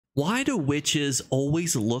Why do witches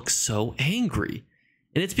always look so angry?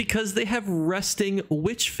 And it's because they have resting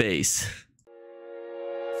witch face.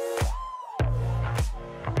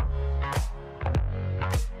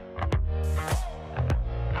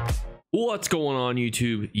 What's going on,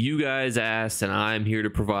 YouTube? You guys asked and I'm here to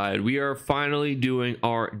provide. We are finally doing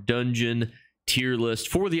our dungeon tier list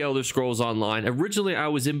for the Elder Scrolls Online. Originally I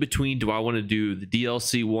was in between, do I want to do the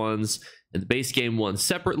DLC ones and the base game ones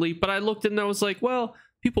separately, but I looked and I was like, well,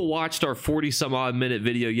 people watched our 40 some odd minute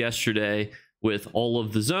video yesterday with all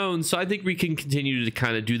of the zones, so I think we can continue to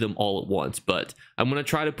kind of do them all at once. But I'm going to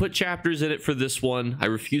try to put chapters in it for this one. I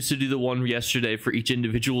refused to do the one yesterday for each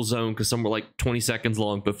individual zone because some were like 20 seconds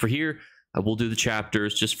long, but for here I will do the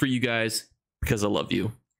chapters just for you guys because I love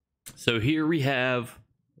you. So here we have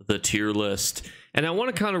the tier list, and I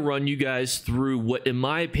want to kind of run you guys through what in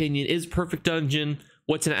my opinion is perfect dungeon,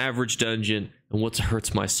 what's an average dungeon, and what's a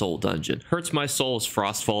hurts my soul dungeon. Hurts my soul is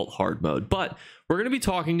Frostvault hard mode, but we're going to be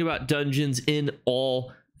talking about dungeons in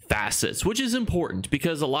all facets, which is important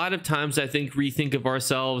because a lot of times I think we think of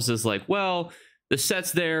ourselves as like, well, the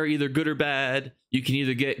sets there either good or bad. You can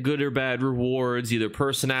either get good or bad rewards, either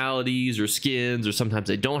personalities or skins, or sometimes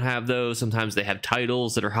they don't have those. Sometimes they have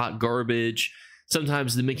titles that are hot garbage.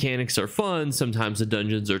 Sometimes the mechanics are fun, sometimes the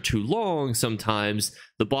dungeons are too long, sometimes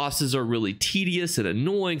the bosses are really tedious and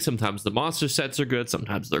annoying, sometimes the monster sets are good,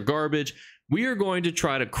 sometimes they're garbage. We are going to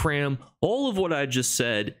try to cram all of what I just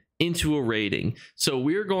said into a rating. So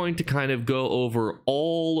we're going to kind of go over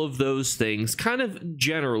all of those things kind of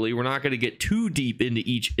generally. We're not going to get too deep into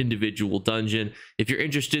each individual dungeon. If you're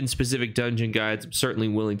interested in specific dungeon guides, I'm certainly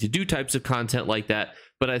willing to do types of content like that.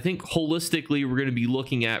 But I think holistically, we're going to be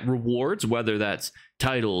looking at rewards, whether that's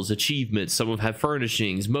titles, achievements, some have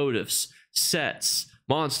furnishings, motifs, sets,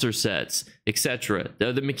 monster sets, etc.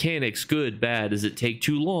 The mechanics, good, bad, does it take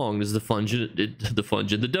too long? Does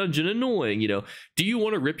the dungeon annoying? You know, do you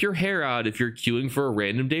want to rip your hair out if you're queuing for a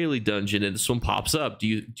random daily dungeon and this one pops up?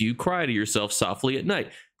 Do you cry to yourself softly at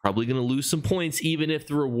night? Probably going to lose some points even if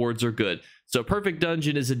the rewards are good. So perfect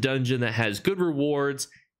dungeon is a dungeon that has good rewards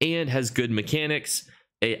and has good mechanics.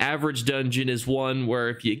 A average dungeon is one where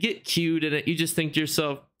if you get queued in it, you just think to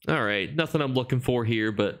yourself, all right, nothing I'm looking for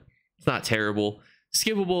here, but it's not terrible.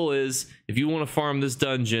 Skippable is if you want to farm this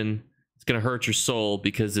dungeon, it's going to hurt your soul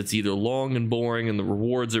because it's either long and boring and the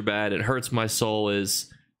rewards are bad. It hurts my soul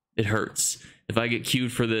is it hurts. If I get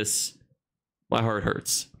queued for this, my heart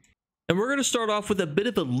hurts. And we're going to start off with a bit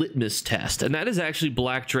of a litmus test, and that is actually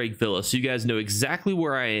Black Drake Villa, so you guys know exactly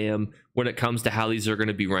where I am when it comes to how these are going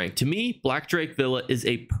to be ranked. To me, Black Drake Villa is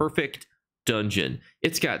a perfect dungeon.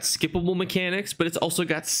 It's got skippable mechanics, but it's also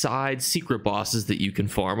got side secret bosses that you can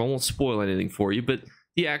farm. I won't spoil anything for you, but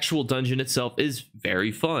the actual dungeon itself is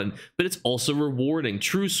very fun, but it's also rewarding.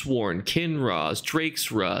 Truesworn, Kinross,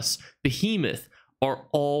 Drake's Rust, Behemoth are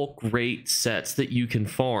all great sets that you can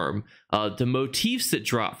farm. The motifs that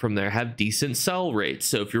drop from there have decent sell rates.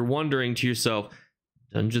 So if you're wondering to yourself,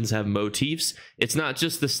 dungeons have motifs, it's not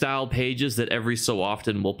just the style pages that every so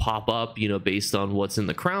often will pop up, you know, based on what's in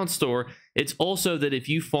the crown store. It's also that if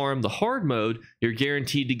you farm the hard mode, you're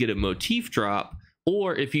guaranteed to get a motif drop,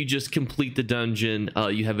 or if you just complete the dungeon,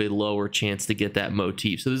 you have a lower chance to get that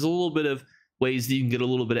motif. So there's a little bit of ways that you can get a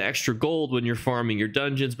little bit of extra gold when you're farming your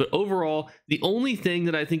dungeons, but overall the only thing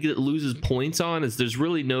that I think it loses points on is there's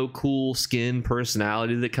really no cool skin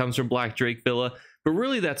personality that comes from Black Drake Villa, but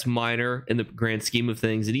really that's minor in the grand scheme of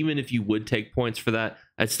things, and even if you would take points for that,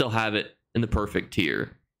 I'd still have it in the perfect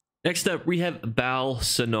tier. Next up we have Bal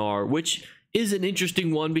Sunnar, which is an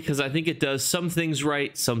interesting one because I think it does some things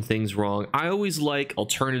right, some things wrong. I always like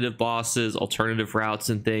alternative bosses, alternative routes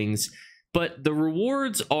and things, but the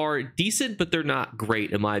rewards are decent, but they're not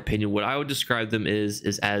great in my opinion. What I would describe them is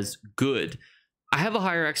as good. I have a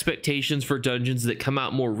higher expectations for dungeons that come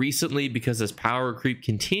out more recently because as power creep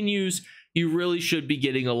continues, you really should be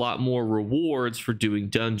getting a lot more rewards for doing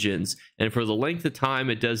dungeons. And for the length of time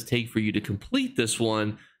it does take for you to complete this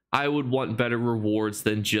one, I would want better rewards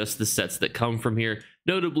than just the sets that come from here.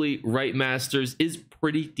 Notably, Rite Masters is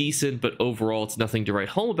pretty decent, but overall it's nothing to write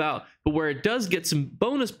home about. But where it does get some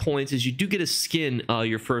bonus points is you do get a skin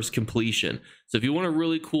your first completion. So if you want a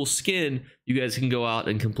really cool skin, you guys can go out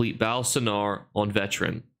and complete Bal Sunnar on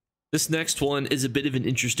Veteran. This next one is a bit of an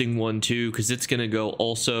interesting one too, because it's going to go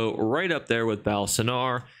also right up there with Bal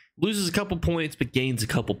Sunnar. Loses a couple points, but gains a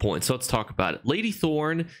couple points. So let's talk about it. Lady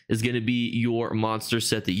Thorn is going to be your monster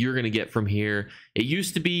set that you're going to get from here. It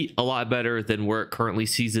used to be a lot better than where it currently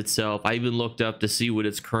sees itself. I even looked up to see what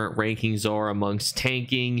its current rankings are amongst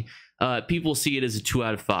tanking, people see it as a 2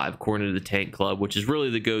 out of 5 according to the Tank Club, which is really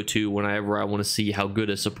the go-to whenever I want to see how good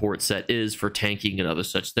a support set is for tanking and other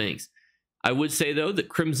such things. I would say, though, that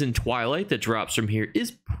Crimson Twilight that drops from here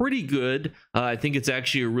is pretty good. I think it's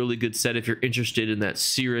actually a really good set if you're interested in that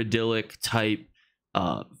Cyrodiilic type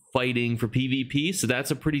fighting for PvP. So that's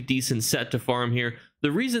a pretty decent set to farm here.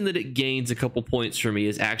 The reason that it gains a couple points for me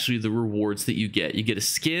is actually the rewards that you get. You get a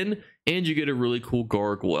skin and you get a really cool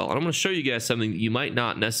gargoyle. And I'm going to show you guys something that you might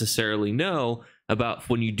not necessarily know about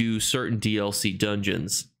when you do certain DLC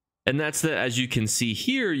dungeons. And that's that, as you can see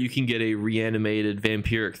here, you can get a reanimated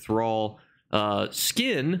Vampiric Thrall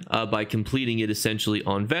skin by completing it essentially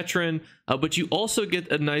on Veteran, but you also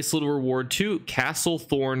get a nice little reward too, Castle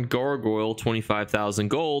Thorn Gargoyle, 25,000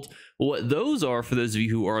 gold. What those are, for those of you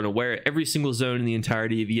who are unaware, every single zone in the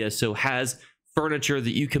entirety of ESO has furniture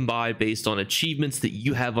that you can buy based on achievements that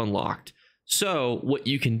you have unlocked. So what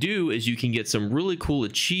you can do is you can get some really cool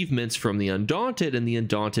achievements from the Undaunted, and the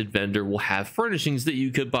Undaunted vendor will have furnishings that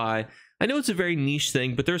you could buy. I know it's a very niche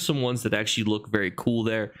thing, but there's some ones that actually look very cool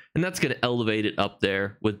there, and that's going to elevate it up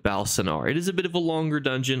there with Bal Sunnar. It is a bit of a longer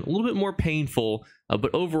dungeon, a little bit more painful,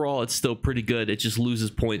 but overall it's still pretty good. It just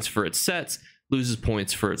loses points for its sets, loses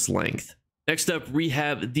points for its length. Next up, we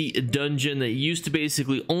have the dungeon that used to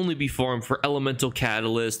basically only be farmed for Elemental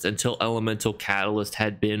Catalyst until Elemental Catalyst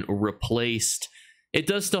had been replaced. It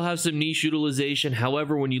does still have some niche utilization.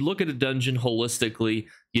 However, when you look at a dungeon holistically,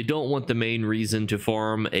 you don't want the main reason to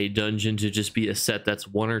farm a dungeon to just be a set that's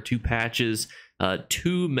 1 or 2 patches,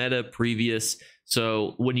 2 meta previous.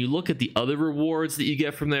 So when you look at the other rewards that you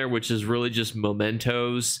get from there, which is really just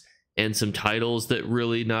mementos and some titles that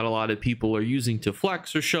really not a lot of people are using to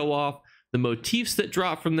flex or show off, the motifs that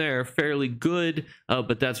drop from there are fairly good,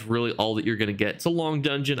 but that's really all that you're going to get. It's a long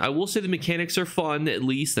dungeon. I will say the mechanics are fun, at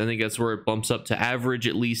least. I think that's where it bumps up to average,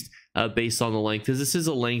 at least based on the length, because this is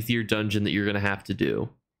a lengthier dungeon that you're going to have to do.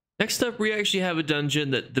 Next up, we actually have a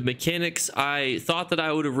dungeon that the mechanics I thought that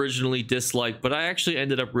I would originally dislike, but I actually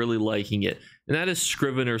ended up really liking it, and that is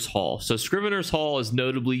Scriveners Hal. So Scriveners Hal is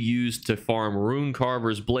notably used to farm Rune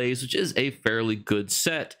Carver's Blaze, which is a fairly good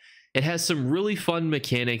set. It has some really fun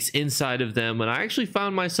mechanics inside of them, and I actually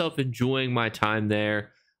found myself enjoying my time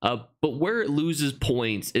there. But where it loses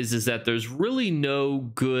points is that there's really no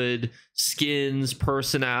good skins,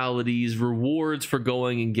 personalities, rewards for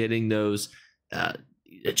going and getting those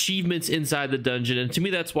achievements inside the dungeon. And to me,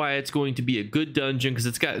 that's why it's going to be a good dungeon, because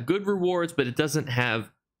it's got good rewards, but it doesn't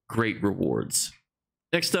have great rewards.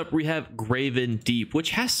 Next up, we have Graven Deep,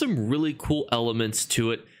 which has some really cool elements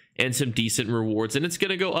to it and some decent rewards, and it's going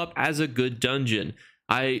to go up as a good dungeon.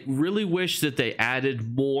 I really wish that they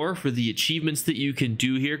added more for the achievements that you can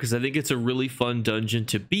do here, because I think it's a really fun dungeon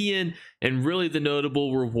to be in, and really the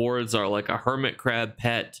notable rewards are like a hermit crab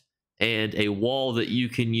pet and a wall that you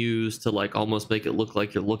can use to like almost make it look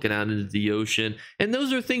like you're looking out into the ocean. And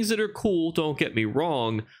those are things that are cool, don't get me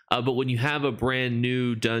wrong, but when you have a brand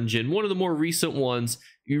new dungeon, one of the more recent ones,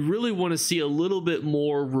 you really want to see a little bit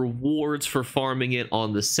more rewards for farming it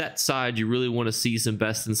on the set side. You really want to see some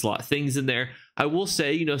best in slot things in there. I will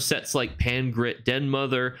say, you know, sets like Pangrit, Den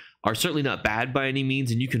Mother are certainly not bad by any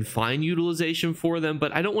means, and you can find utilization for them,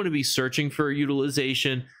 but I don't want to be searching for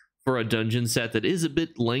utilization for a dungeon set that is a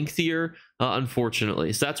bit lengthier,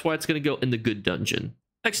 unfortunately. So that's why it's going to go in the good dungeon.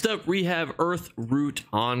 Next up, we have Earthroot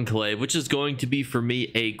Enclave, which is going to be, for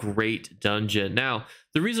me, a great dungeon. Now,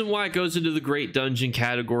 the reason why it goes into the great dungeon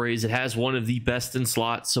category is it has one of the best in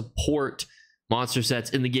slot support monster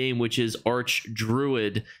sets in the game, which is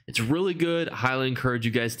Archdruid. It's really good. I highly encourage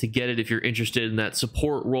you guys to get it if you're interested in that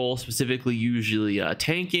support role, specifically usually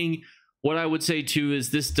tanking. What I would say too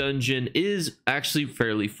is this dungeon is actually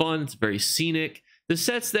fairly fun. It's very scenic. The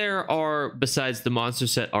sets there are, besides the monster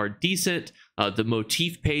set, are decent. The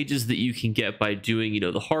motif pages that you can get by doing, you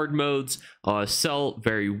know, the hard modes sell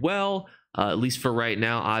very well. At least for right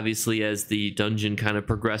now. Obviously, as the dungeon kind of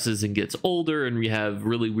progresses and gets older and we have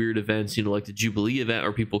really weird events, you know, like the Jubilee event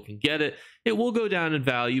where people can get it, it will go down in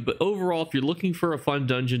value. But overall, if you're looking for a fun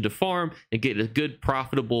dungeon to farm and get a good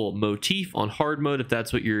profitable motif on hard mode, if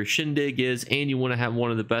that's what your shindig is, and you want to have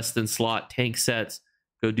one of the best in slot tank sets,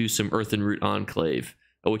 go do some Earthroot Enclave,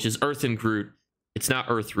 which is Earthroot. It's not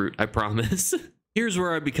Earthroot, I promise. Here's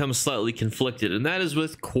where I become slightly conflicted, and that is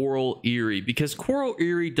with Coral Aerie, because Coral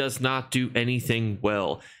Aerie does not do anything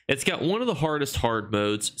well. It's got one of the hardest hard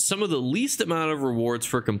modes, some of the least amount of rewards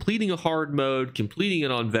for completing a hard mode, completing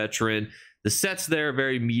it on Veteran. The sets there are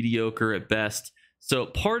very mediocre at best. So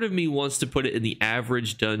part of me wants to put it in the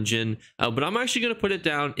average dungeon, but I'm actually going to put it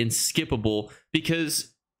down in skippable,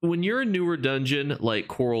 because when you're a newer dungeon like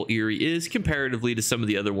Coral Aerie is comparatively to some of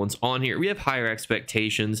the other ones on here, we have higher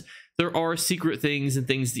expectations. there are secret things and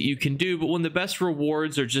things that you can do, but when the best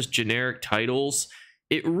rewards are just generic titles,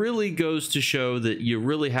 it really goes to show that you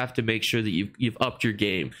really have to make sure that you've upped your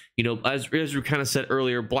game. You know, as we kind of said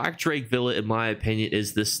earlier, Black Drake Villa, in my opinion,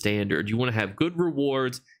 is the standard. You want to have good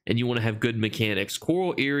rewards and you want to have good mechanics.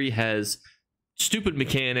 Coral Aerie has stupid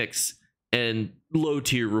mechanics and low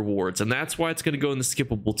tier rewards, and that's why it's going to go in the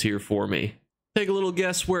skippable tier for me. Take a little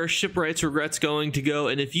guess where Shipwrights Regret's going to go,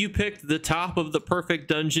 and if you picked the top of the perfect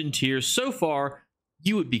dungeon tier so far,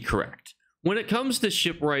 you would be correct. When it comes to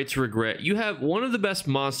Shipwrights Regret, you have one of the best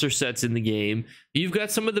monster sets in the game. You've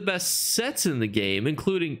got some of the best sets in the game,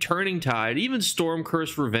 including Turning Tide. Even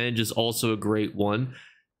Stormcurse Revenge is also a great one.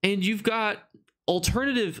 And you've got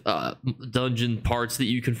alternative dungeon parts that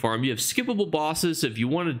you can farm. You have skippable bosses. If you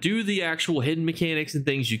want to do the actual hidden mechanics and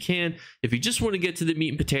things, you can. If you just want to get to the meat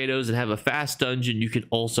and potatoes and have a fast dungeon, you can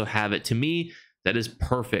also have it. To me, that is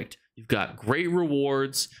perfect. You've got great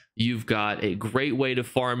rewards. You've got a great way to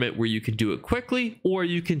farm it where you can do it quickly, or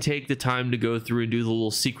you can take the time to go through and do the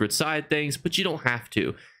little secret side things, but you don't have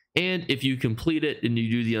to. And if you complete it and you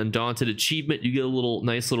do the Undaunted achievement, you get a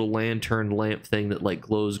nice little lantern lamp thing that like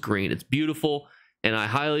glows green. It's beautiful, and I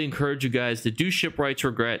highly encourage you guys to do Shipwrights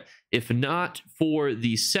Regret. If not for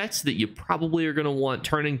the sets that you probably are going to want,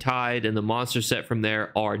 Turning Tide and the monster set from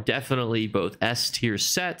there are definitely both S tier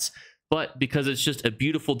sets, but because it's just a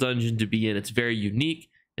beautiful dungeon to be in, it's very unique,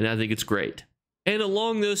 and I think it's great. And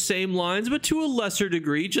along those same lines, but to a lesser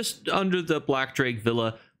degree, just under the Black Drake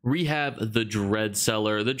Villa, we have the Dread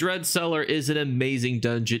Cellar. The Dread Cellar is an amazing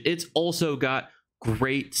dungeon. It's also got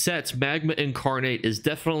great sets. Magma Incarnate is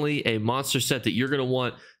definitely a monster set that you're going to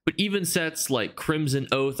want, but even sets like Crimson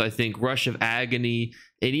Oath, I think, Rush of Agony,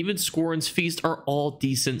 and even Scorn's Feast are all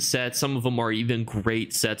decent sets. Some of them are even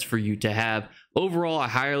great sets for you to have. Overall, I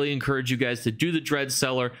highly encourage you guys to do the Dread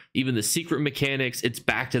Cellar. Even the secret mechanics, it's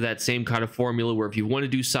back to that same kind of formula where if you want to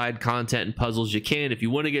do side content and puzzles, you can. If you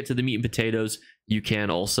want to get to the meat and potatoes, you can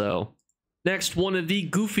also. Next, one of the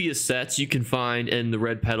goofiest sets you can find in the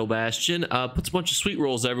Red Petal Bastion puts a bunch of sweet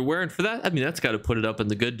rolls everywhere, and for that, I mean, that's got to put it up in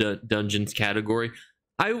the good dungeons category.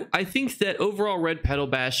 I think that overall Red Petal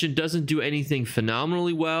Bastion doesn't do anything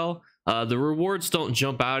phenomenally well. The rewards don't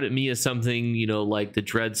jump out at me as something, you know, like the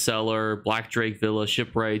Dread Cellar, Black Drake Villa,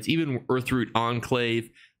 Shipwrights, even Earthroot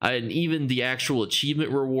Enclave, and even the actual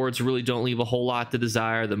achievement rewards really don't leave a whole lot to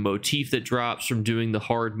desire. The motif that drops from doing the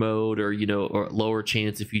hard mode, or, you know, or lower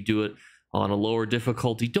chance if you do it on a lower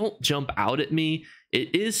difficulty, don't jump out at me.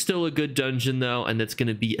 It is still a good dungeon though, and that's going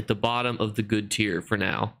to be at the bottom of the good tier for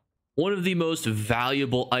now. One of the most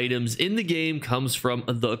valuable items in the game comes from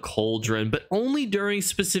the Cauldron, but only during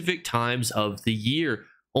specific times of the year,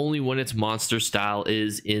 only when its monster style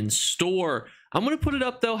is in store. I'm going to put it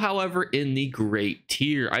up though, however, in the great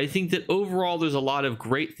tier. I think that overall there's a lot of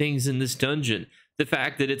great things in this dungeon. The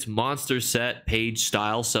fact that its monster set page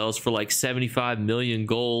style sells for like 75 million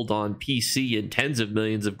gold on PC and tens of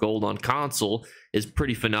millions of gold on console is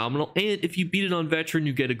pretty phenomenal. And if you beat it on veteran,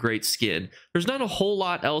 you get a great skin. There's not a whole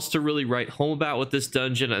lot else to really write home about with this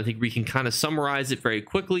dungeon. I think we can kind of summarize it very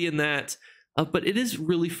quickly in that. But it is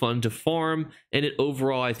really fun to farm, and it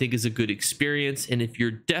overall I think is a good experience. And if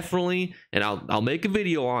you're definitely, and I'll make a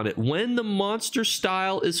video on it, when the monster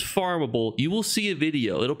style is farmable, you will see a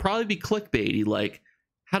video. It'll probably be clickbaity, like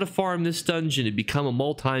how to farm this dungeon and become a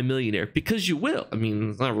multi-millionaire, because you will. I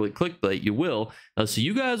mean, it's not really clickbait, you will. So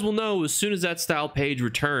you guys will know as soon as that style page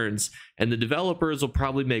returns, and the developers will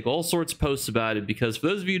probably make all sorts of posts about it, because for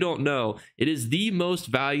those of you who don't know, it is the most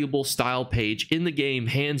valuable style page in the game,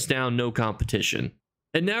 hands down, no competition.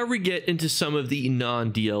 And now we get into some of the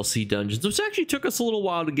non-DLC dungeons, which actually took us a little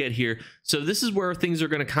while to get here. So this is where things are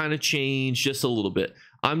going to kind of change just a little bit.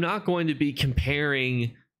 I'm not going to be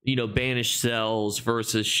comparing, you know, Banished Cells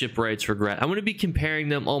versus Shipwrights Regret. I'm going to be comparing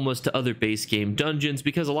them almost to other base game dungeons,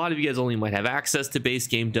 because a lot of you guys only might have access to base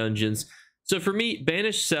game dungeons. So for me,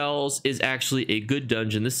 Banished Cells is actually a good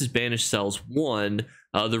dungeon. This is Banished Cells 1.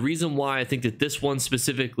 The reason why I think that this one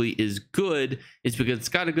specifically is good is because it's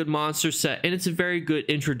got a good monster set, and it's a very good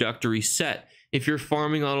introductory set. If you're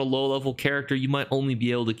farming on a low-level character, you might only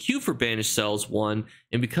be able to queue for Banished Cells 1,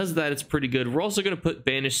 and because of that, it's pretty good. We're also going to put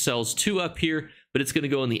Banished Cells 2 up here, but it's going to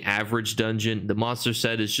go in the average dungeon. The monster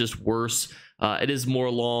set is just worse. It is more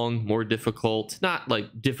long, more difficult. Not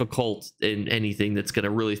like difficult in anything that's going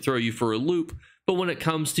to really throw you for a loop, but when it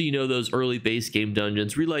comes to, you know, those early base game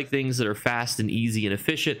dungeons, we like things that are fast and easy and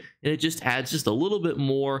efficient, and it just adds just a little bit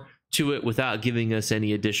more to it without giving us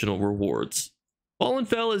any additional rewards.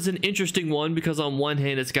 Volenfell is an interesting one because on one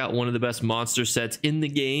hand, it's got one of the best monster sets in the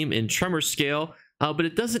game in Tremor Scale, but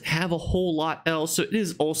it doesn't have a whole lot else, so it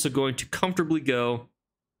is also going to comfortably go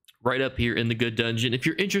right up here in the good dungeon. If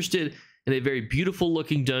you're interested in a very beautiful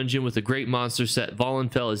looking dungeon with a great monster set,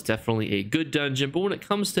 Volenfell is definitely a good dungeon. But when it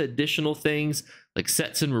comes to additional things like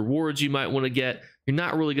sets and rewards you might want to get, you're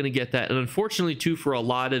not really going to get that. And unfortunately too, for a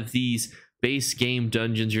lot of these base game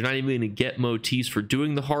dungeons, you're not even going to get motifs for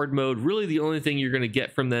doing the hard mode. Really the only thing you're going to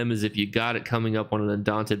get from them is if you got it coming up on an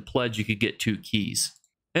Undaunted pledge, you could get 2 keys.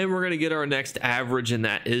 And we're going to get our next average, and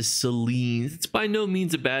that is Selenes. It's by no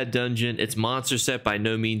means a bad dungeon. Its monster set by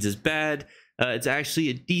no means is bad. It's actually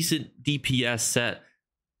a decent DPS set,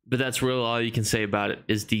 but that's really all you can say about it,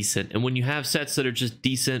 is decent. And when you have sets that are just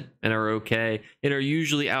decent and are okay and are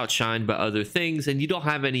usually outshined by other things, and you don't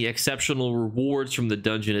have any exceptional rewards from the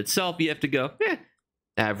dungeon itself, you have to go,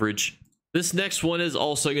 average. This next one is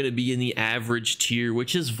also going to be in the average tier,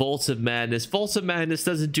 which is Vaults of Madness. Vaults of Madness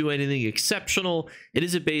doesn't do anything exceptional. It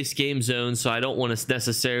is a base game zone, so I don't want to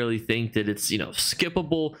necessarily think that it's,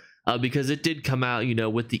 skippable. Because it did come out,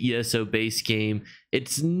 with the ESO base game.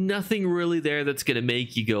 It's nothing really there that's going to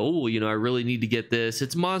make you go, oh, I really need to get this.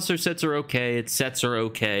 Its monster sets are okay. Its sets are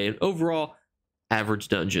okay. And overall, average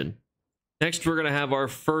dungeon. Next, we're going to have our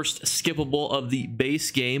first skippable of the base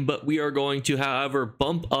game, but we are going to, however,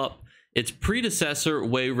 bump up its predecessor,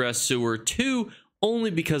 Wayrest Sewer 2,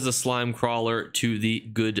 only because of Slime Crawler to the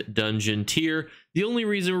good dungeon tier. The only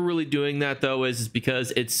reason we're really doing that, though, is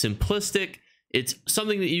because it's simplistic. It's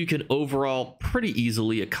something that you can overall pretty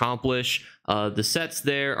easily accomplish. The sets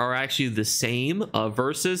there are actually the same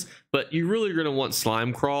versus, but you really are going to want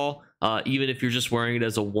Slime Crawl, even if you're just wearing it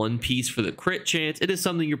as a one piece for the crit chance. It is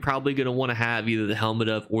something you're probably going to want to have either the helmet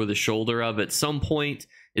of or the shoulder of at some point.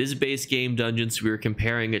 It is a base game dungeon, so we were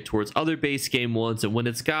comparing it towards other base game ones, and when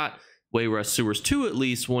it's got Wayrest Sewers 2, at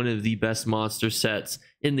least one of the best monster sets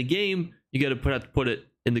in the game, you got to have to put it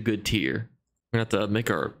in the good tier. We're going to have to make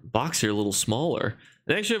our box here a little smaller.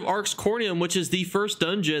 And actually have Ark's Corinium, which is the first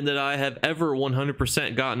dungeon that I have ever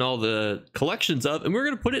 100% gotten all the collections of. And we're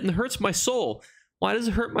going to put it in the Hurts My Soul. Why does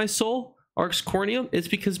it hurt my soul? Ark's Corinium? It's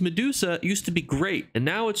because Medusa used to be great, and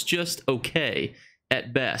now it's just okay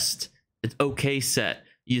at best. It's okay set.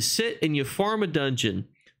 You sit and you farm a dungeon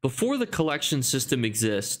before the collection system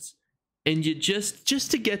exists, and you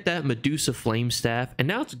just to get that Medusa Flame Staff, and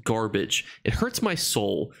now it's garbage. It hurts my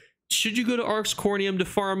soul. Should you go to Ark's Corinium to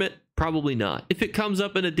farm it? Probably not. If it comes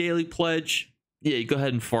up in a daily pledge, yeah, you go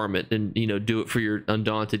ahead and farm it and, do it for your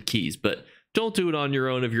Undaunted keys. But don't do it on your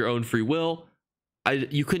own of your own free will.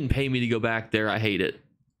 You couldn't pay me to go back there. I hate it.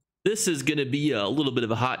 This is going to be a little bit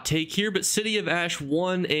of a hot take here, but City of Ash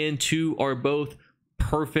 1 and 2 are both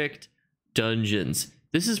perfect dungeons.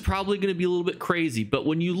 This is probably going to be a little bit crazy, but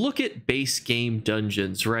when you look at base game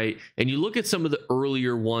dungeons, right, and you look at some of the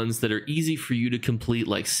earlier ones that are easy for you to complete,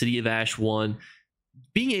 like City of Ash 1,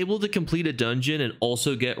 being able to complete a dungeon and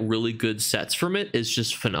also get really good sets from it is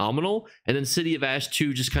just phenomenal. And then City of Ash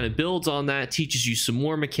 2 just kind of builds on that, teaches you some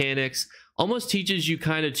more mechanics, almost teaches you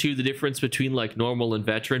kind of the difference between like normal and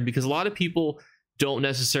veteran, because a lot of people don't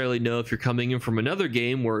necessarily know if you're coming in from another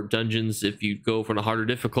game where dungeons, if you go for a harder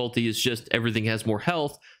difficulty, is just everything has more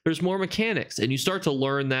health. There's more mechanics, and you start to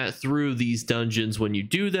learn that through these dungeons when you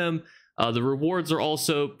do them. The rewards are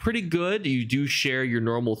also pretty good. You do share your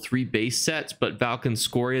normal 3 base sets, but Valken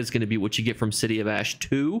Scoria is going to be what you get from City of Ash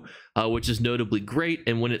 2, which is notably great.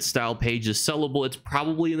 And when its style page is sellable, it's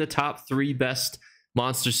probably in the top 3 best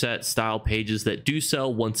monster set style pages that do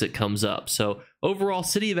sell once it comes up. So overall,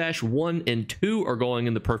 City of Ash 1 and 2 are going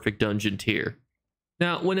in the perfect dungeon tier.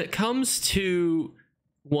 Now, when it comes to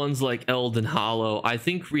ones like Elden Hollow, I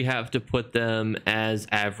think we have to put them as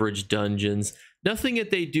average dungeons. Nothing that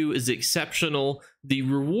they do is exceptional. The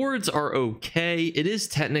rewards are okay. It is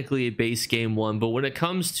technically a base game one, but when it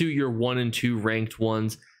comes to your 1 and 2 ranked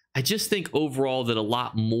ones, I just think overall that a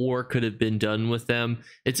lot more could have been done with them.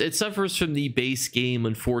 It suffers from the base game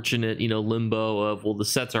unfortunate, limbo of, well, the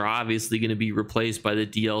sets are obviously going to be replaced by the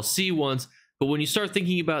DLC ones. But when you start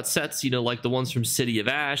thinking about sets, like the ones from City of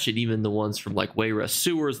Ash and even the ones from like Wayrest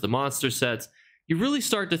Sewers, the monster sets, you really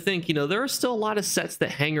start to think, there are still a lot of sets that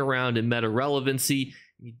hang around in meta relevancy.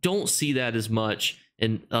 You don't see that as much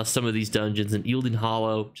in some of these dungeons, and Elden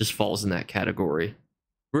Hollow just falls in that category.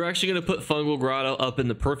 We're actually going to put Fungal Grotto up in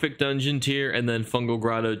the perfect dungeon tier, and then Fungal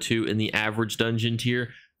Grotto 2 in the average dungeon tier.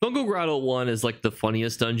 Fungal Grotto 1 is like the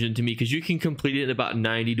funniest dungeon to me because you can complete it in about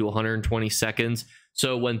 90 to 120 seconds.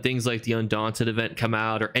 So when things like the Undaunted event come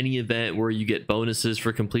out, or any event where you get bonuses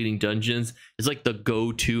for completing dungeons, it's like the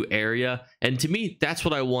go-to area. And to me, that's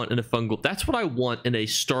what I want in a Fungal. That's what I want in a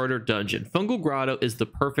starter dungeon. Fungal Grotto is the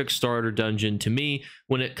perfect starter dungeon to me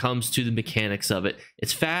when it comes to the mechanics of it.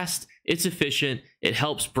 It's fast, It's efficient. It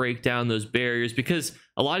helps break down those barriers, because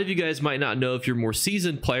a lot of you guys might not know if you're more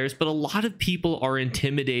seasoned players, but a lot of people are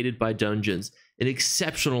intimidated by dungeons. An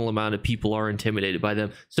exceptional amount of people are intimidated by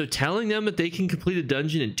them. So telling them that they can complete a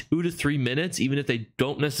dungeon in 2 to 3 minutes, even if they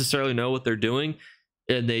don't necessarily know what they're doing,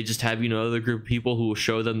 and they just have, you know, other group of people who will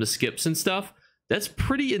show them the skips and stuff, that's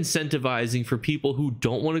pretty incentivizing for people who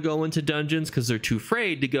don't want to go into dungeons because they're too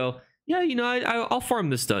afraid to go, yeah, you know, I'll farm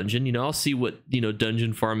this dungeon, you know, I'll see what, you know,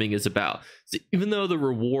 dungeon farming is about. So even though the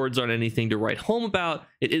rewards aren't anything to write home about,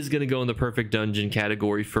 it is going to go in the perfect dungeon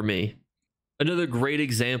category for me. Another great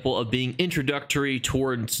example of being introductory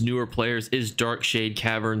towards newer players is Darkshade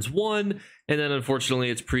Caverns 1, and then unfortunately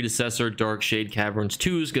its predecessor, Darkshade Caverns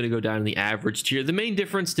 2, is going to go down in the average tier. The main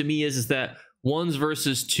difference to me is that 1s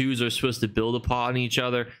versus 2s are supposed to build upon each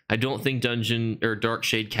other. I don't think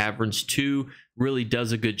Darkshade Caverns 2 really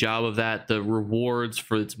does a good job of that. The rewards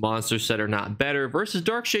for its monster set are not better, versus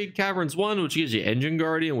Darkshade Caverns 1, which gives you Engine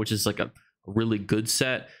Guardian, which is like a really good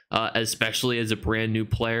set, especially as a brand new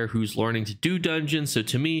player who's learning to do dungeons. So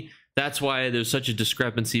to me, that's why there's such a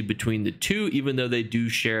discrepancy between the two, even though they do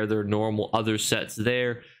share their normal other sets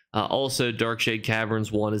there. Also, Darkshade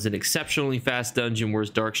Caverns 1 is an exceptionally fast dungeon,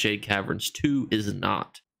 whereas Darkshade Caverns 2 is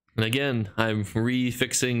not. And again, I'm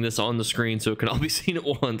refixing this on the screen so it can all be seen at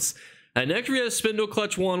once. And next we have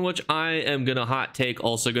Spindleclutch 1, which I am going to hot take,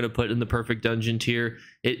 also going to put in the perfect dungeon tier.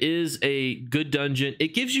 It is a good dungeon.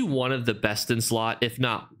 It gives you one of the best in slot, if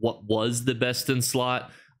not what was the best in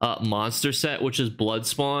slot, monster set, which is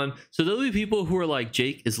Bloodspawn. So there'll be people who are like,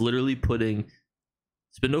 Jake is literally putting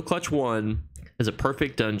Spindleclutch 1 as a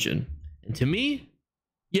perfect dungeon. And to me,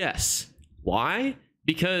 yes. Why?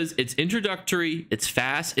 Because it's introductory, it's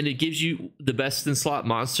fast, and it gives you the best in slot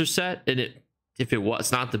monster set. And if it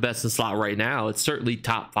was not the best in slot right now, it's certainly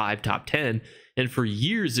top 5, top 10. And for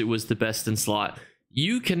years, it was the best in slot.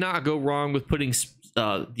 You cannot go wrong with putting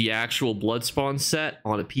the actual Bloodspawn set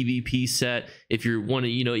on a PvP set. If you want to,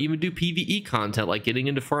 you know, even do PvE content, like getting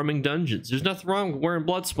into farming dungeons, there's nothing wrong with wearing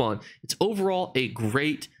Bloodspawn. It's overall a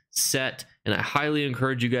great set, and I highly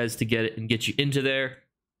encourage you guys to get it and get you into there.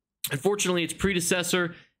 Unfortunately, its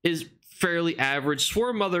predecessor is fairly average.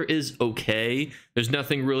 Swarm Mother is okay. There's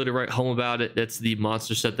nothing really to write home about it. That's the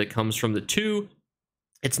monster set that comes from the 2.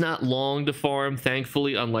 It's not long to farm,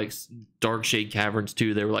 thankfully, unlike Darkshade Caverns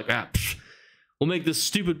 2. They were like, we'll make this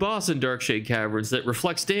stupid boss in Darkshade Caverns that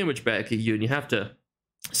reflects damage back at you, and you have to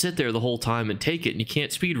sit there the whole time and take it, and you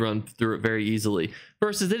can't speedrun through it very easily.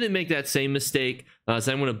 Versus, they didn't make that same mistake,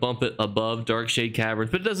 so I'm going to bump it above Darkshade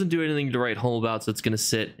Caverns, but it doesn't do anything to write home about, so it's going to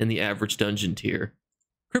sit in the average dungeon tier.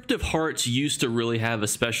 Crypt of Hearts used to really have a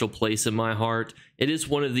special place in my heart. It is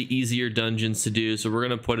one of the easier dungeons to do, so we're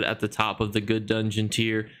going to put it at the top of the good dungeon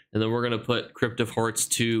tier, and then we're going to put Crypt of Hearts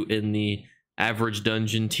 2 in the average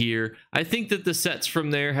dungeon tier. I think that the sets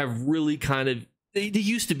from there have really kind of, they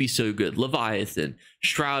used to be so good. Leviathan,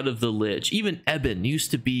 Shroud of the Lich, even Eben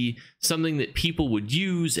used to be something that people would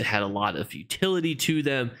use. It had a lot of utility to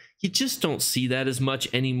them. You just don't see that as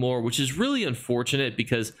much anymore, which is really unfortunate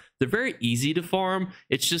because they're very easy to farm.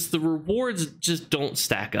 It's just the rewards just don't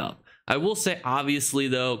stack up. I will say, obviously,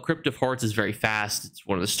 though, Crypt of Hearts is very fast. It's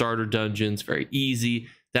one of the starter dungeons, very easy.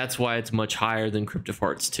 That's why it's much higher than Crypt of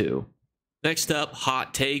Hearts 2. Next up,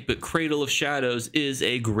 hot take, but Cradle of Shadows is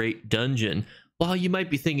a great dungeon. While you might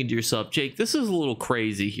be thinking to yourself, Jake, this is a little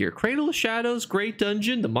crazy here. Cradle of Shadows, great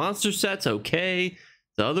dungeon. The monster set's okay.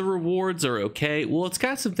 The other rewards are okay. Well, it's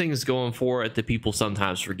got some things going for it that people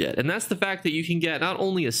sometimes forget. And that's the fact that you can get not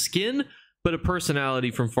only a skin, but a personality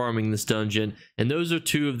from farming this dungeon. And those are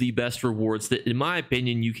two of the best rewards that, in my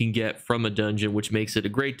opinion, you can get from a dungeon, which makes it a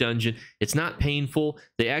great dungeon. It's not painful.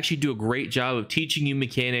 They actually do a great job of teaching you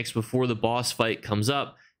mechanics before the boss fight comes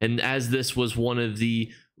up. And as this was one of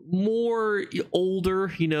the more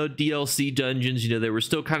older, you know, DLC dungeons, you know, they were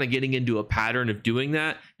still kind of getting into a pattern of doing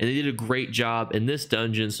that, and they did a great job in this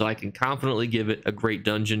dungeon, so I can confidently give it a great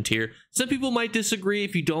dungeon tier. Some people might disagree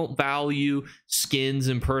if you don't value skins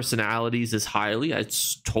and personalities as highly. I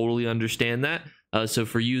totally understand that. So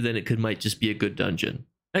for you, then it might just be a good dungeon.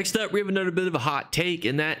 Next up, we have another bit of a hot take,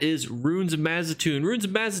 and that is Runes of Mazatoon. Runes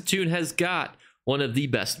of Mazatoon has got one of the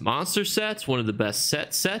best monster sets, one of the best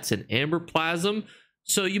sets in Amber Plasm.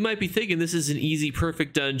 So you might be thinking this is an easy,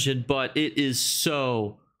 perfect dungeon, but it is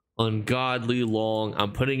so ungodly long.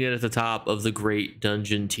 I'm putting it at the top of the great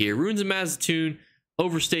dungeon tier. Runes of Mazatoon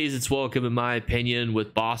overstays its welcome, in my opinion,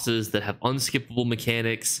 with bosses that have unskippable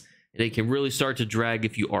mechanics, and it can really start to drag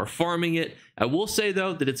if you are farming it. I will say,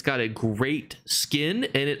 though, that it's got a great skin,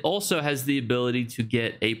 and it also has the ability to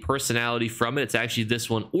get a personality from it. It's actually this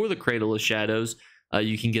one or the Cradle of Shadows.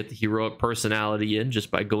 You can get the heroic personality in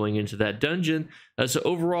just by going into that dungeon. So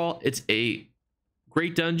overall, it's a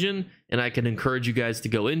great dungeon, and I can encourage you guys to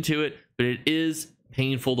go into it, but it is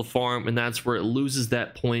painful to farm, and that's where it loses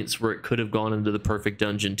that points where it could have gone into the perfect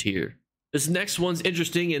dungeon tier. This next one's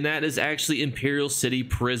interesting, and that is actually Imperial City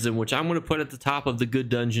Prison, which I'm going to put at the top of the good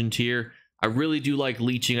dungeon tier. I really do like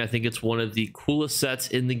leeching. I think it's one of the coolest sets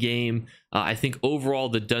in the game. I think overall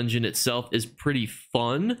the dungeon itself is pretty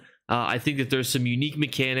fun. I think that there's some unique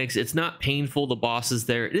mechanics. It's not painful, the bosses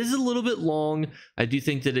there. It is a little bit long. I do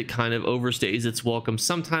think that it kind of overstays its welcome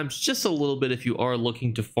sometimes, just a little bit, if you are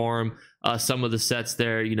looking to farm some of the sets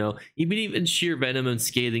there. You know, even Sheer Venom and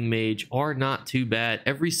Scathing Mage are not too bad.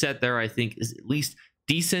 Every set there, I think, is at least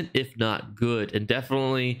decent, if not good. And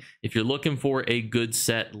definitely, if you're looking for a good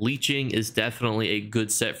set, leeching is definitely a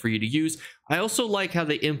good set for you to use. I also like how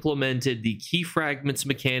they implemented the key fragments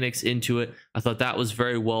mechanics into it. I thought that was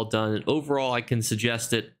very well done, and overall I can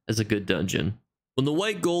suggest it as a good dungeon. When the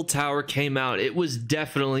White Gold Tower came out, it was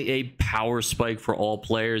definitely a power spike for all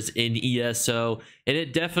players in ESO, and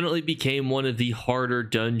it definitely became one of the harder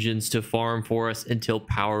dungeons to farm for us until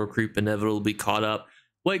power creep inevitably caught up.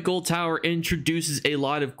 White Gold Tower introduces a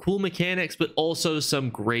lot of cool mechanics, but also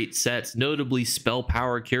some great sets. Notably, Spell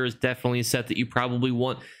Power Cure is definitely a set that you probably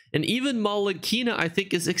want. And even Malekina, I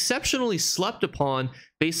think, is exceptionally slept upon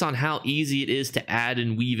based on how easy it is to add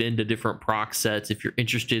and weave into different proc sets if you're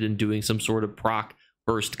interested in doing some sort of proc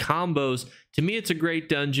burst combos. To me, it's a great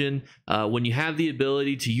dungeon. When you have the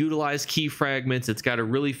ability to utilize key fragments, it's got a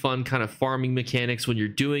really fun kind of farming mechanics when you're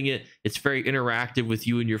doing it. It's very interactive with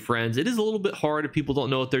you and your friends. It is a little bit hard if people don't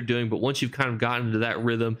know what they're doing, but once you've kind of gotten into that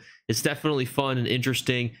rhythm, it's definitely fun and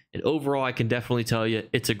interesting. And overall, I can definitely tell you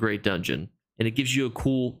it's a great dungeon. And it gives you a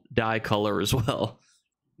cool dye color as well.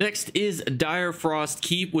 Next is Direfrost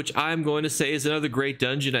Keep, which I'm going to say is another great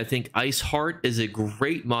dungeon. I think Iceheart is a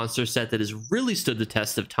great monster set that has really stood the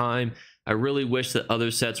test of time. I really wish that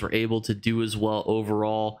other sets were able to do as well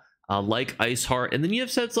overall, like Iceheart. And then you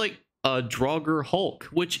have sets like Draugr Hulk,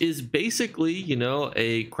 which is basically, you know,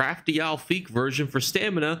 a crafty Alfiq version for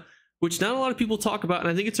stamina, which not a lot of people talk about, and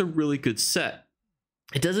I think it's a really good set.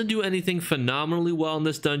 It doesn't do anything phenomenally well in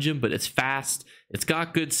this dungeon, but it's fast, it's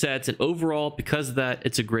got good sets, and overall, because of that,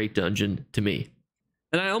 it's a great dungeon to me.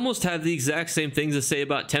 And I almost have the exact same things to say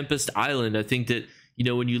about Tempest Island. I think that, you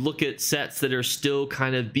know, when you look at sets that are still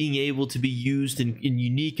kind of being able to be used in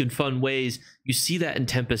unique and fun ways, you see that in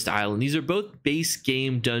Tempest Island. These are both base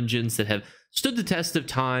game dungeons that have stood the test of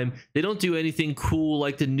time. They don't do anything cool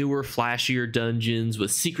like the newer, flashier dungeons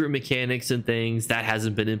with secret mechanics and things. That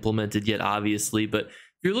hasn't been implemented yet, obviously, but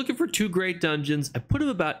if you're looking for two great dungeons, I put them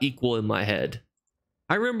about equal in my head.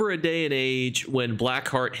 I remember a day and age when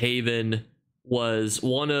Blackheart Haven was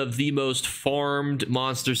one of the most farmed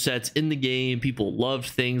monster sets in the game. People loved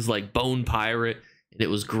things like Bone Pirate, and it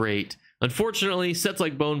was great. Unfortunately, sets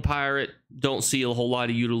like Bone Pirate don't see a whole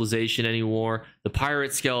lot of utilization anymore. The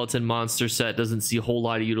Pirate Skeleton monster set doesn't see a whole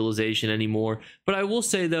lot of utilization anymore. But I will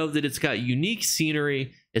say, though, that it's got unique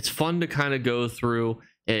scenery. It's fun to kind of go through.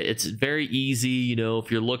 It's very easy, you know,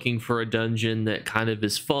 if you're looking for a dungeon that kind of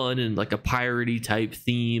is fun and like a piratey type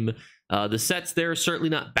theme. The sets there are certainly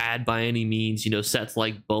not bad by any means. You know, sets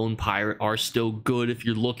like Bone Pirate are still good if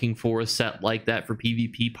you're looking for a set like that for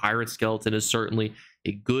PvP. Pirate Skeleton is certainly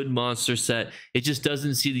a good monster set. It just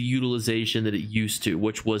doesn't see the utilization that it used to,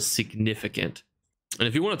 which was significant. And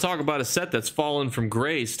if you want to talk about a set that's fallen from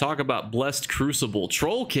grace, talk about Blessed Crucible.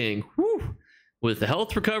 Troll King, whew, with the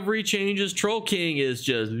health recovery changes, Troll King is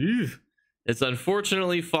just, it's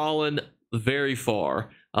unfortunately fallen very far.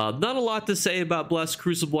 Not a lot to say about Blessed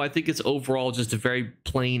Crucible. I think it's overall just a very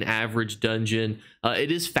plain average dungeon. It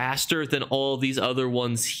is faster than all of these other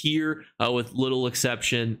ones here, with little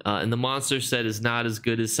exception, and the monster set is not as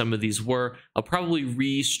good as some of these were. I'll probably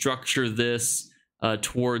restructure this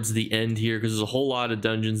towards the end here because there's a whole lot of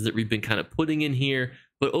dungeons that we've been kind of putting in here,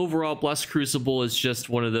 but overall Blessed Crucible is just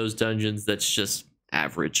one of those dungeons that's just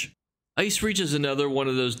average. Ice Reach is another one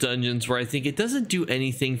of those dungeons where I think it doesn't do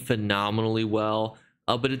anything phenomenally well,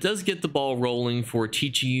 but it does get the ball rolling for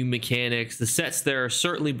teaching you mechanics. The sets there are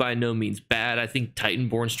certainly by no means bad. I think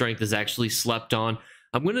Titanborn Strength is actually slept on.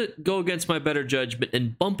 I'm going to go against my better judgment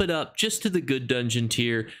and bump it up just to the good dungeon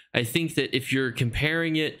tier. I think that if you're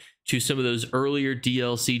comparing it to some of those earlier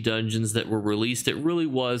DLC dungeons that were released, it really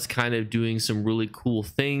was kind of doing some really cool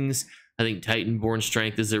things. I think Titanborn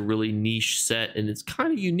Strength is a really niche set, and it's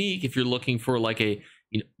kind of unique if you're looking for like a,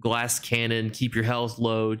 you know, glass cannon, keep your health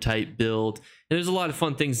low type build. And there's a lot of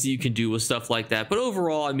fun things that you can do with stuff like that. But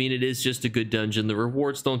overall, I mean, it is just a good dungeon. The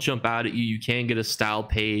rewards don't jump out at you. You can get a style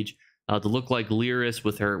page to look like Lyris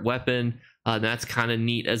with her weapon. And that's kind of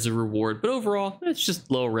neat as a reward, but overall, it's just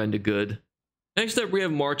lower end of good. Next up, we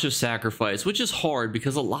have March of Sacrifice, which is hard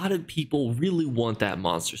because a lot of people really want that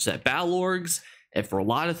monster set. Balorgs, and for a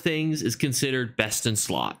lot of things, is considered best in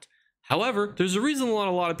slot. However, there's a reason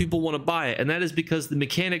a lot of people want to buy it, and that is because the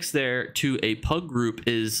mechanics there to a pug group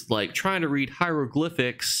is like trying to read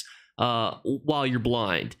hieroglyphics while you're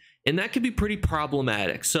blind, and that can be pretty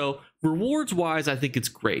problematic. So rewards wise, I think it's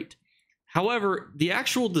great. However, the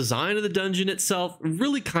actual design of the dungeon itself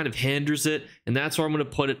really kind of hinders it, and that's where I'm going to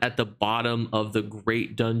put it at the bottom of the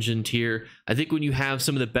great dungeon tier. I think when you have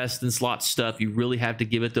some of the best in slot stuff, you really have to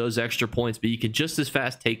give it those extra points, but you can just as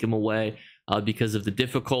fast take them away because of the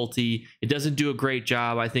difficulty. It doesn't do a great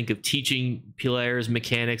job, I think, of teaching players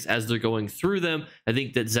mechanics as they're going through them. I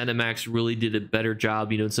think that ZeniMax really did a better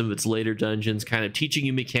job, in some of its later dungeons, kind of teaching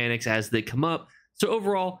you mechanics as they come up. So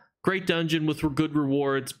overall, great dungeon with good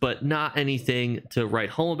rewards, but not anything to write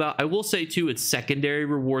home about. I will say, too, its secondary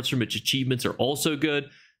rewards from its achievements are also good.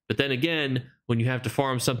 But then again, when you have to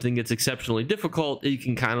farm something that's exceptionally difficult, you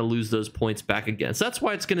can kind of lose those points back again. So that's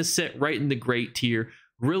why it's going to sit right in the great tier,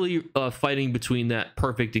 really fighting between that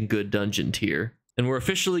perfect and good dungeon tier. And we're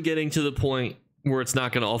officially getting to the point where it's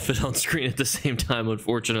not going to all fit on screen at the same time,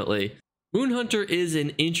 unfortunately. Moonhunter is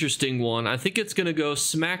an interesting one. I think it's going to go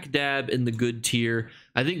smack dab in the good tier.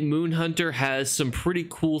 I think Moonhunter has some pretty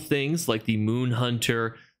cool things like the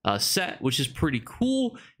Moonhunter set, which is pretty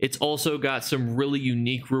cool. It's also got some really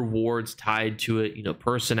unique rewards tied to it,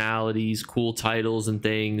 personalities, cool titles and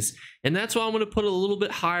things. And that's why I'm going to put it a little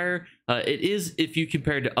bit higher. It is, if you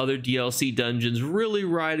compare to other DLC dungeons, really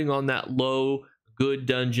riding on that low good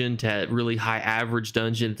dungeon to really high average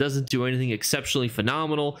dungeon. It doesn't do anything exceptionally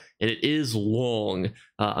phenomenal, and it is long.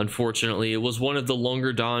 Unfortunately, it was one of the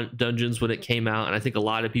longer dungeons when it came out, and I think a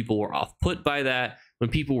lot of people were off put by that.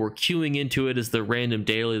 When people were queuing into it as the random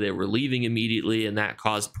daily, they were leaving immediately, and that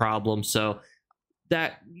caused problems. So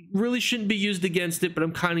that really shouldn't be used against it, but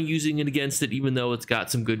I'm kind of using it against it, even though it's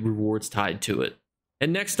got some good rewards tied to it.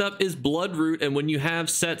 And next up is Bloodroot, and when you have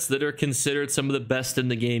sets that are considered some of the best in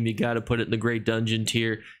the game, you got to put it in the Great Dungeon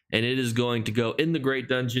tier, and it is going to go in the Great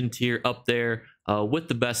Dungeon tier up there with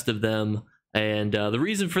the best of them. And the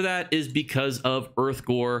reason for that is because of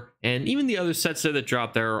Earthgore, and even the other sets there that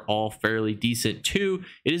drop there are all fairly decent too.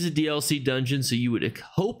 It is a DLC dungeon, so you would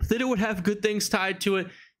hope that it would have good things tied to it,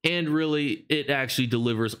 and really it actually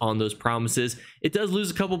delivers on those promises. It does lose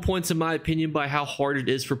a couple points in my opinion by how hard it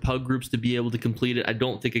is for pug groups to be able to complete it. I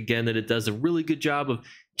don't think, again, that it does a really good job of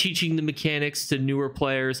teaching the mechanics to newer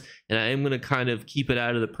players, and I am going to kind of keep it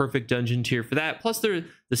out of the perfect dungeon tier for that. Plus the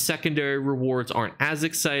secondary rewards aren't as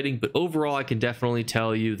exciting, but overall I can definitely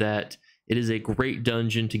tell you that it is a great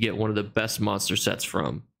dungeon to get one of the best monster sets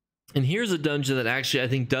from. And here's a dungeon that actually I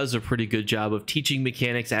think does a pretty good job of teaching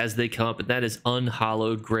mechanics as they come up, and that is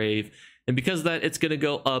Unhallowed Grave. And because of that, it's going to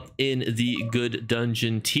go up in the good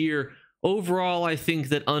dungeon tier. Overall, I think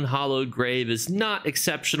that Unhallowed Grave is not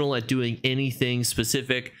exceptional at doing anything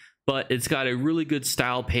specific, but it's got a really good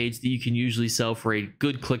style page that you can usually sell for a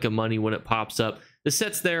good click of money when it pops up. The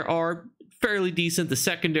sets there are fairly decent. The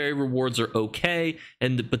secondary rewards are okay,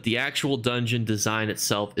 but the actual dungeon design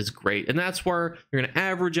itself is great, and that's where you're going to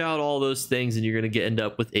average out all those things, and you're going to end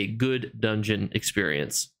up with a good dungeon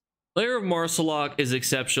experience. Lair of Maarselok is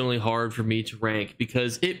exceptionally hard for me to rank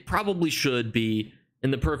because it probably should be in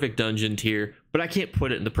the perfect dungeon tier, but I can't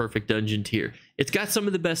put it in the perfect dungeon tier. It's got some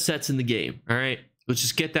of the best sets in the game. All right, let's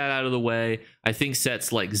just get that out of the way. I think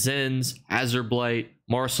sets like Zen's, Azurblight,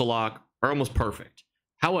 Maarselok are almost perfect.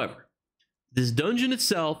 However, this dungeon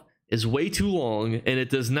itself is way too long, and it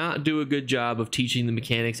does not do a good job of teaching the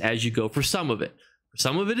mechanics as you go for some of it.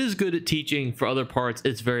 Some of it is good at teaching. For other parts,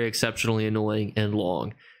 it's very exceptionally annoying and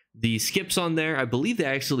long. The skips on there, I believe they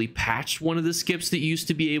actually patched one of the skips that you used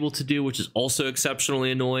to be able to do, which is also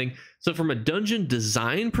exceptionally annoying. So from a dungeon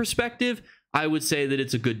design perspective, I would say that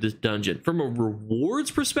it's a good dungeon. From a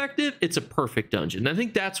rewards perspective, it's a perfect dungeon. And I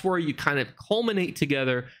think that's where you kind of culminate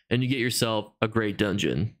together and you get yourself a great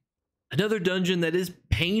dungeon. Another dungeon that is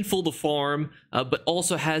painful to farm, but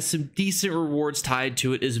also has some decent rewards tied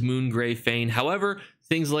to it is Moongrave Fane. However,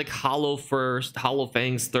 things like Hollow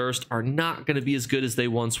Fang's Thirst are not going to be as good as they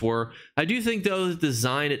once were. I do think, though, the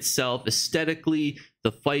design itself, aesthetically,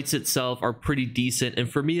 the fights itself are pretty decent,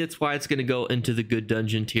 and for me, that's why it's going to go into the good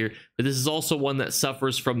dungeon tier. But this is also one that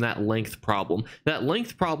suffers from that length problem. That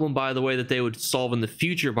length problem, by the way, that they would solve in the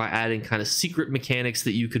future by adding kind of secret mechanics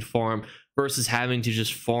that you could farm, versus having to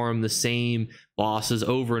just farm the same bosses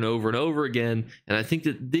over and over and over again. And I think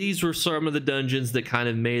that these were some of the dungeons that kind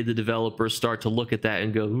of made the developers start to look at that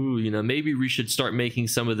and go, ooh, maybe we should start making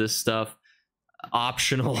some of this stuff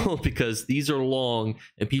optional because these are long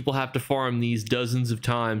and people have to farm these dozens of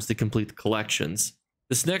times to complete the collections.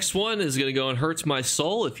 This next one is going to go and hurts my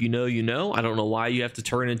soul. If you know, you know. I don't know why you have to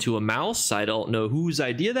turn into a mouse. I don't know whose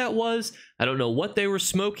idea that was. I don't know what they were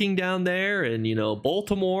smoking down there in, you know,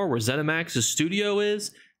 Baltimore, where ZeniMax's studio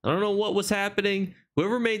is. I don't know what was happening.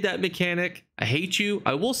 Whoever made that mechanic, I hate you.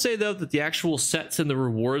 I will say, though, that the actual sets and the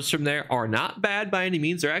rewards from there are not bad by any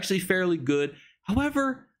means. They're actually fairly good.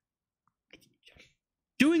 However,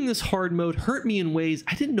 doing this hard mode hurt me in ways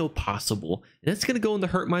I didn't know possible, and that's going to go in the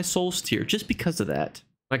hurt my souls tier just because of that.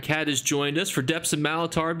 My cat has joined us for Depths of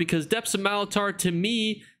Malatar because Depths of Malatar to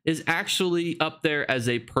me is actually up there as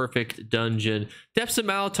a perfect dungeon. Depths of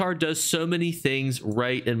Malatar does so many things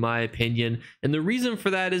right, in my opinion, and the reason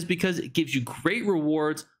for that is because it gives you great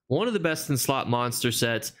rewards, one of the best in slot monster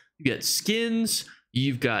sets. You get skins,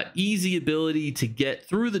 you've got easy ability to get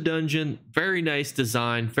through the dungeon, very nice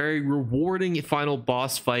design, very rewarding final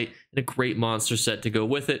boss fight, and a great monster set to go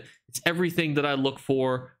with it. It's everything that I look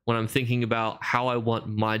for when I'm thinking about how I want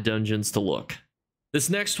my dungeons to look. This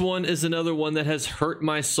next one is another one that has hurt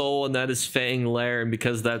my soul, and that is Fang Lair. And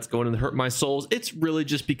because that's going to hurt my souls, it's really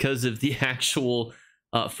just because of the actual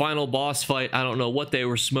final boss fight. I don't know what they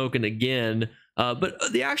were smoking again.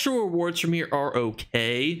 But the actual rewards from here are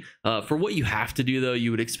okay. For what you have to do, though,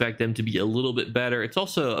 you would expect them to be a little bit better. It's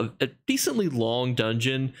also a decently long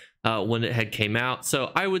dungeon when it had came out.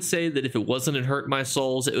 So I would say that if it wasn't in Hurt My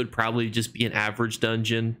Souls, it would probably just be an average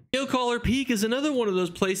dungeon. Scalecaller Peak is another one of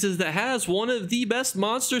those places that has one of the best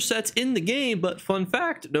monster sets in the game. But fun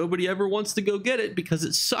fact, nobody ever wants to go get it because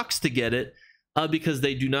it sucks to get it. Because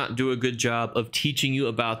they do not do a good job of teaching you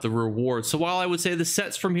about the rewards. So while I would say the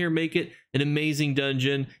sets from here make it an amazing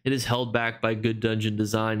dungeon, it is held back by good dungeon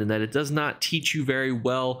design, and that it does not teach you very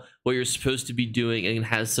well what you're supposed to be doing, and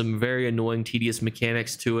has some very annoying, tedious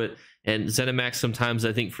mechanics to it. And ZeniMax sometimes,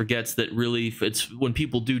 I think, forgets that really it's when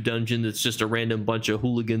people do dungeons, it's just a random bunch of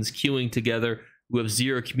hooligans queuing together who have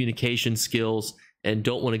zero communication skills and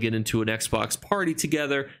don't want to get into an Xbox party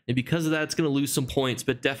together, and because of that, it's going to lose some points,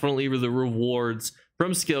 but definitely the rewards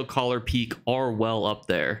from Scalecaller Peak are well up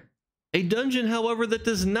there. A dungeon, however, that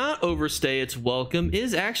does not overstay its welcome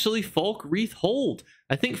is actually Falkreath Hold.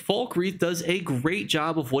 I think Falkreath does a great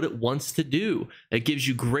job of what it wants to do. It gives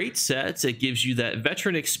you great sets, it gives you that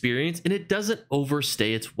veteran experience, and it doesn't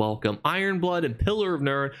overstay its welcome. Ironblood and Pillar of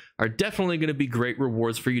Nirn are definitely going to be great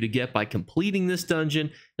rewards for you to get by completing this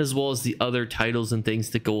dungeon, as well as the other titles and things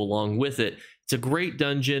that go along with it. It's a great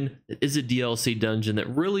dungeon. It is a DLC dungeon that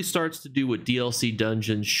really starts to do what DLC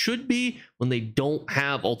dungeons should be when they don't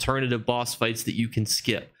have alternative boss fights that you can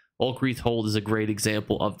skip. Falkreath Hold is a great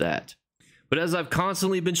example of that. But as I've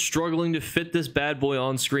constantly been struggling to fit this bad boy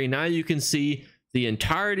on screen, now you can see the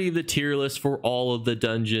entirety of the tier list for all of the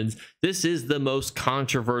dungeons. This is the most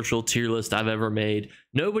controversial tier list I've ever made.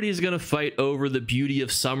 Nobody's going to fight over the beauty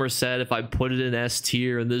of Somerset if I put it in S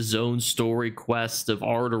tier and the zone story quest of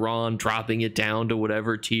Arteron dropping it down to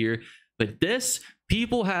whatever tier. But this,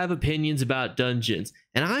 people have opinions about dungeons.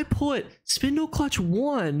 And I put Spindleclutch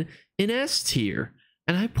 1 in S tier.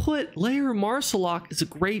 And I put Lair Of Maarselok as a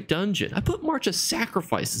great dungeon. I put March of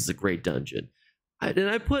Sacrifice as a great dungeon. And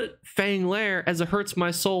I put Fang Lair as a hurts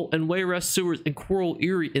my soul, and Wayrest Sewers and Coral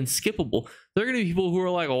Erie in skippable. There are going to be people who are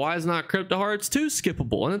like, well, why is not Crypt of Hearts 2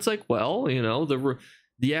 skippable? And it's like, well, you know,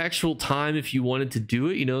 the actual time, if you wanted to do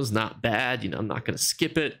it, you know, is not bad. You know, I'm not going to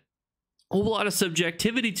skip it. A whole lot of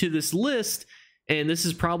subjectivity to this list. And this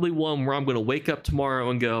is probably one where I'm going to wake up tomorrow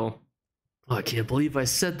and go, oh, I can't believe I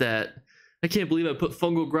said that. I can't believe I put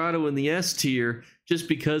Fungal Grotto in the S tier just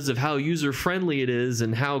because of how user-friendly it is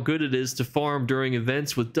and how good it is to farm during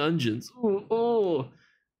events with dungeons.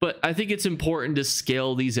 But I think it's important to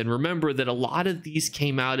scale these and remember that a lot of these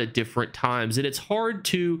came out at different times, and it's hard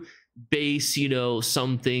to base, you know,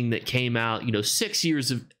 something that came out, you know, 6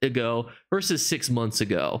 years ago versus 6 months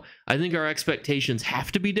ago. I think our expectations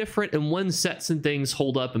have to be different, and when sets and things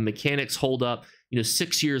hold up and mechanics hold up, you know,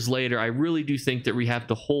 6 years later, I really do think that we have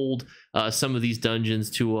to hold some of these dungeons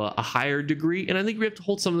to a higher degree, and I think we have to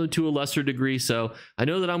hold some of them to a lesser degree. So I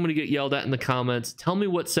know that I'm going to get yelled at in the comments. Tell me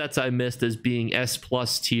what sets I missed as being S+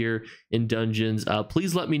 tier in dungeons.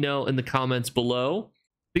 Please let me know in the comments below,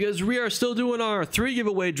 because we are still doing our 3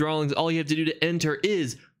 giveaway drawings. All you have to do to enter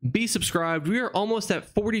is be subscribed. We are almost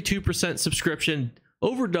at 42% subscription,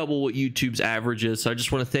 over double what YouTube's average is. So I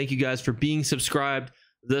just want to thank you guys for being subscribed.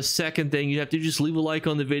 The second thing, you have to just leave a like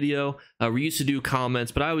on the video. We used to do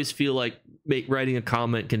comments, but I always feel like writing a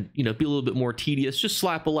comment can, you know, be a little bit more tedious, just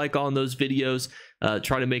slap a like on those videos.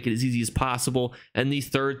 Try to make it as easy as possible. And the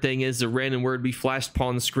third thing is the random word be flashed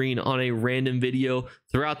upon the screen on a random video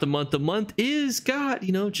throughout the month. The month is got,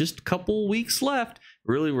 you know, just a couple weeks left.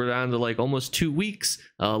 Really, we're down to like almost 2 weeks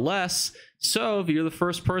less. So if you're the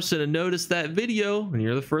first person to notice that video and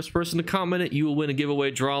you're the first person to comment it, you will win a giveaway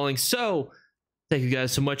drawing. So thank you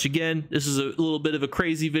guys so much again. This is a little bit of a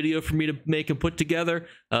crazy video for me to make and put together.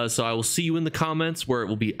 So I will see you in the comments where it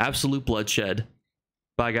will be absolute bloodshed.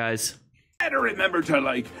 Bye, guys. Better remember to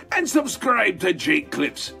like and subscribe to Jake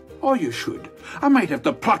Clips. Or you should. I might have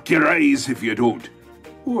to pluck your eyes if you don't.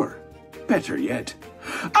 Or, better yet,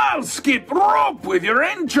 I'll skip rope with your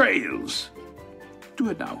entrails. Do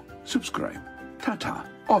it now. Subscribe. Ta-ta.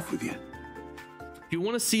 Off with you. If you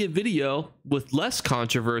want to see a video with less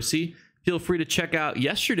controversy, feel free to check out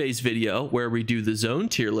yesterday's video where we do the zone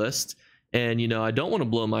tier list. And, you know, I don't want to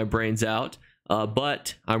blow my brains out,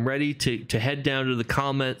 but I'm ready to head down to the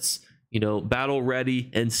comments, you know, battle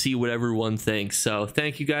ready and see what everyone thinks. So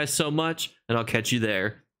thank you guys so much, and I'll catch you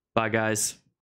there. Bye, guys.